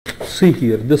See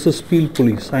here, this is Peel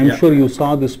Police. I'm Yeah. sure you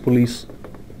saw this police,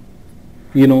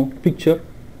 picture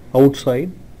outside.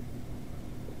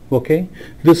 Okay,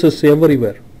 this is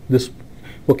everywhere. This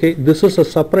is a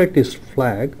separatist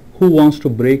flag who wants to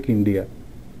break India.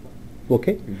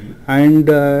 Okay,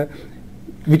 and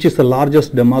which is the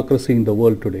largest democracy in the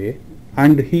world today.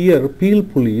 And here, Peel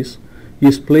Police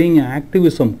is playing an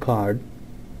activism card.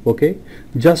 Okay,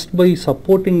 just by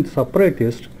supporting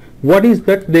separatists. What is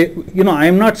that they? I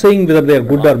am not saying whether they are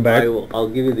good or bad.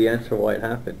 I'll give you the answer why it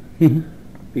happened.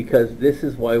 Because this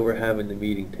is why we're having the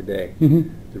meeting today.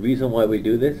 The reason why we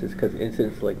do this is because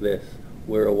incidents like this,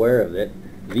 we're aware of it.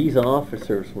 These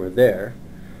officers were there,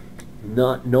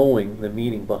 not knowing the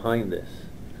meaning behind this.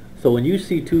 So when you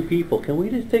see two people, can we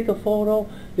just take a photo?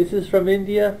 This is from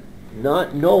India,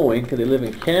 not knowing, because they live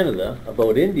in Canada,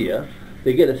 about India.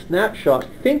 They get a snapshot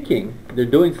thinking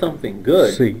they're doing something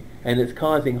good. See. And it's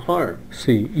causing harm.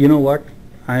 See, you know what?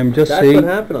 I am just That's saying. what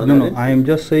happened on that I am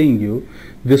just saying you.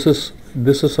 This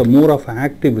is a more of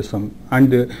activism, and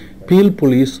Peel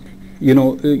Police,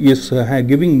 is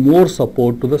giving more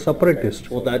support to the separatists.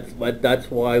 Well, that's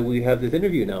why we have this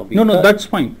interview now. No, that's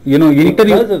fine.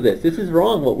 Because of this is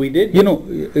wrong. What we did.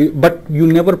 But you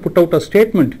never put out a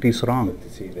statement. It is wrong.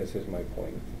 See, this is my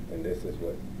point, and this is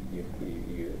what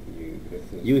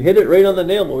you hit it right on the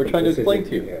nail. What we're trying to explain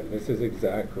to you. Yeah, this is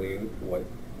exactly what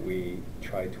we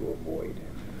try to avoid.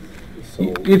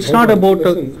 So It's not about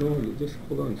listen, no, just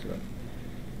hold on, sir.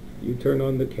 You turn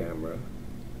on the camera.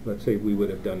 Let's say we would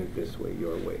have done it this way,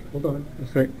 your way. Hold on.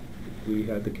 Right. We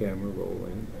had the camera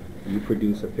rolling. You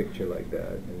produce a picture like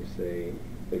that and say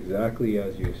exactly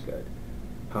as you said.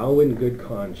 How in good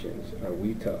conscience are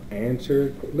we to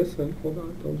answer? Listen, hold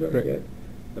on, don't jump yet.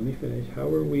 Let me finish. How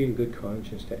are we in good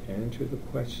conscience to answer the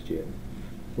question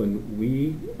when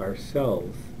we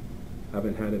ourselves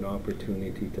haven't had an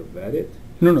opportunity to vet it?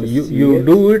 No, you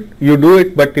do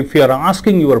it, but if you are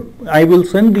asking I will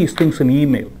send these things in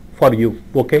email for you,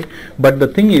 okay? But the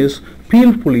thing is,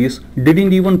 Peel Police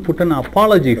didn't even put an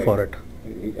apology for it.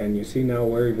 And you see now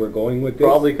where we're going with this?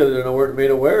 Probably because they're not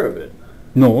made aware of it.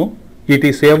 No, it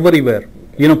is everywhere.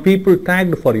 People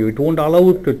tagged for you. It won't allow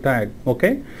it to tag.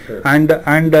 Okay, sure. And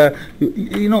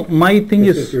my thing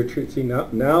this is your truth. See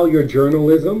now your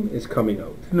journalism is coming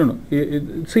out. No.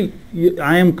 See,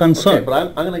 I am concerned. Okay,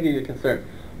 but I'm going to give you a concern.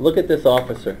 Look at this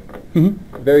officer.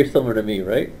 Very similar to me,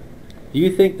 right? Do you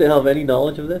think they have any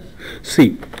knowledge of this?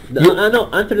 See, no.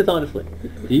 Answer this honestly.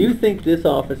 Do you think this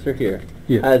officer here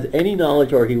has any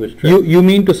knowledge, or he was tricked? You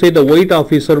mean to say the white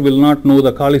officer will not know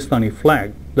the Khalistani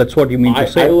flag? That's what you mean to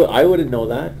say? I wouldn't know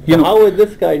that. How would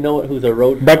this guy know it, who's a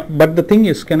road cop? But the thing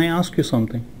is, can I ask you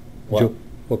something? What? Joe,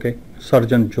 okay,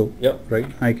 Sergeant Joe. Yep. Right.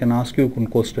 I can ask you one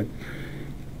question.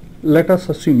 Let us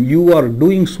assume you are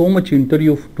doing so much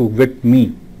interview to vet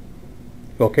me.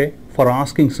 Okay, for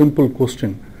asking simple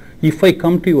question. If I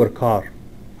come to your car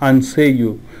and say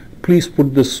please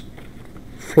put this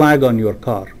flag on your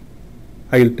car,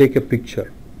 I will take a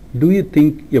picture. Do you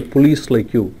think a police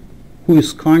like you, who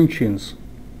is conscious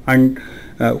and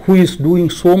who is doing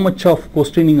so much of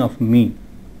questioning of me,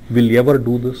 will ever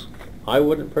do this? I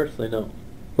wouldn't personally know.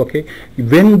 Okay,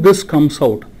 when this comes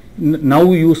out, now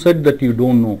you said that you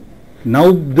don't know.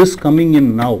 Now this coming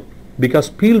in now, because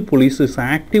Peel Police is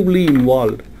actively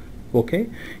involved, okay,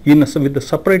 with the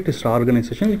separatist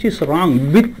organization, which is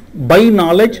wrong, by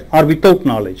knowledge or without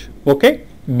knowledge, okay,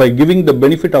 by giving the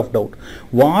benefit of doubt.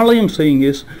 What I am saying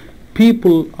is,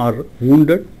 people are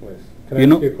wounded.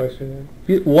 Can I ask you a question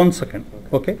there? 1 second,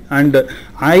 okay, and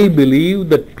I believe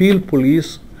that Peel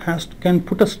Police can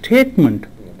put a statement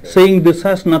saying this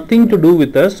has nothing to do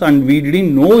with us, and we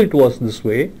didn't know it was this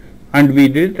way, and we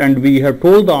did, and we have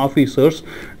told the officers.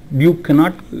 You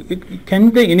cannot.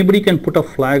 Anybody can put a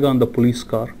flag on the police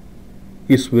car?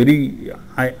 It's very.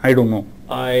 I don't know.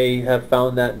 I have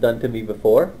found that done to me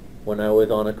before. When I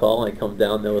was on a call, I come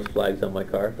down, there was flags on my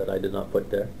car that I did not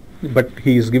put there. But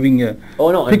he is giving a.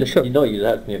 Oh no! Picture. You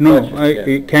asked me a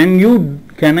question.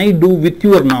 Can I do with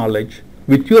your knowledge,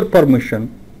 with your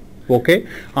permission, okay,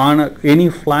 on any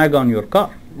flag on your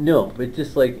car? No, but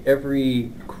just like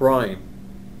every crime,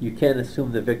 you can't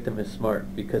assume the victim is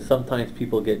smart, because sometimes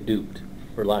people get duped,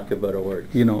 for lack of better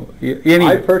words. Anyway,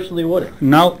 I personally wouldn't.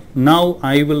 Now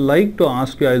I will like to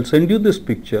ask you, I'll send you this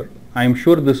picture. I am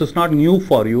sure this is not new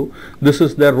for you. This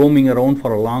is there roaming around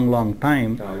for a long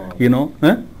time. How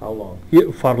long? How long?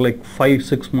 For like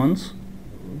 5-6 months.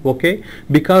 Okay,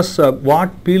 because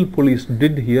what Peel Police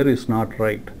did here is not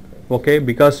right. Okay,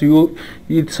 because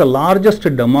it's the largest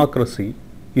democracy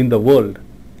in the world.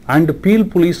 And Peel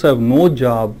Police have no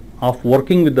job of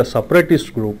working with the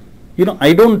separatist group You know,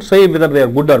 I don't say whether they are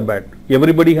good or bad.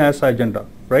 Everybody has agenda,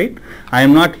 right? I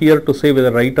am not here to say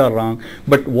whether right or wrong,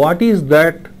 but what is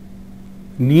that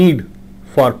need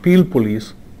for Peel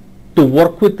Police to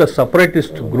work with the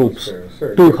separatist groups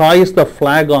sir, to hoist the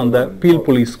flag on the Peel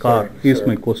Police car is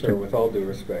my Sir, question. with all due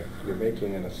respect, you're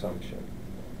making an assumption.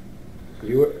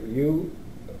 You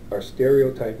are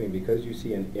stereotyping because you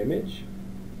see an image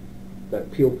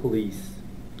that Peel Police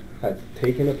has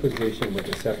taken a position with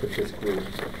the separatist group,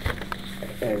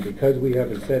 and because we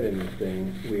haven't said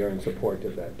anything, we are in support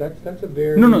of that. That's a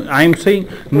very... No, I am saying,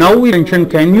 now we mention,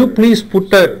 can you please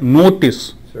put a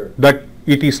notice Sir. that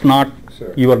it is not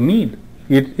Sir. your need,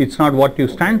 it's not what you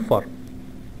stand for.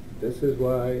 This is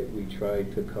why we try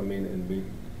to come in and meet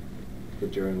the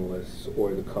journalists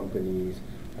or the companies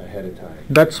ahead of time.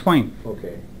 That's fine.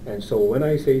 Okay, and so when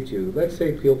I say to you, let's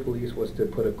say Peel Police was to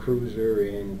put a cruiser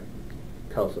in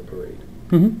Tulsa Parade,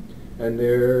 Mhm. and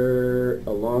they're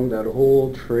along that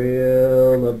whole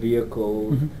trail of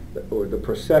vehicles, or the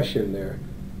procession there,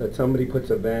 that somebody puts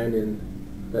a van in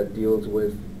that deals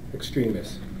with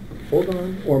extremists, hold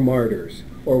on, or martyrs,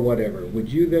 or whatever,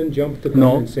 would you then jump to come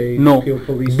No, and say no, Peel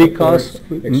Police because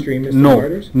supports extremists and no,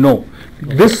 martyrs? no.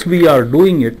 This we are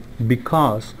doing it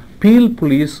because Peel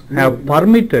Police have No,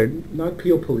 permitted. Not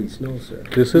Peel Police, no, sir.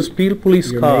 This is Peel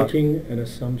Police You're car. making an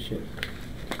assumption.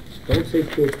 Don't say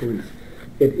Peel Police.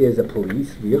 It is a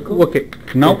police vehicle. Okay,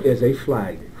 now It is a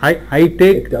flag. I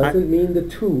take. It doesn't mean the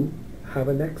two have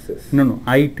a nexus. No,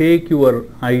 I take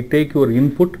your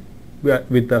input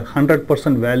with the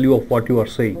 100% value of what you are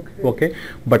saying. Okay.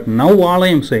 But now all I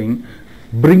am saying,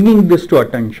 bringing this to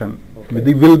attention.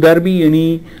 Okay. Will there be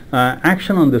any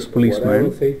action on this What I will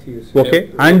policeman? say to you, sir. Okay.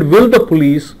 And will the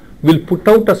police will put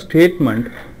out a statement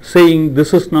saying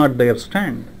this is not their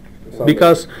stand,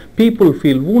 because people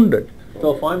feel wounded.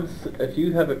 So if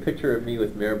you have a picture of me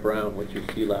with Mayor Brown, which you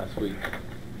see last week,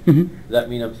 Mhm. does that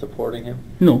mean I'm supporting him?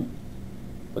 No.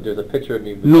 But there's a picture of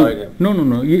me beside him. No.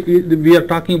 We are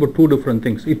talking about two different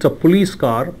things. It's a police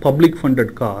car, public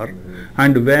funded car,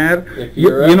 and where If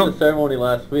you were you at know, the ceremony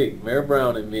last week, Mayor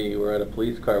Brown and me were at a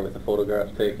police car with the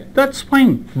photographs taken. that's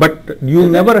fine. But you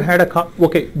never had a car.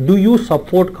 Okay. Do you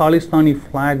support Khalistani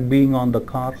flag being on the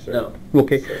car? No.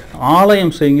 Okay. All I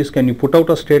am saying is, can you put out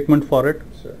a statement for it?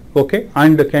 Sir. Okay.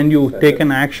 And can you Sir. take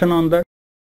an action on that?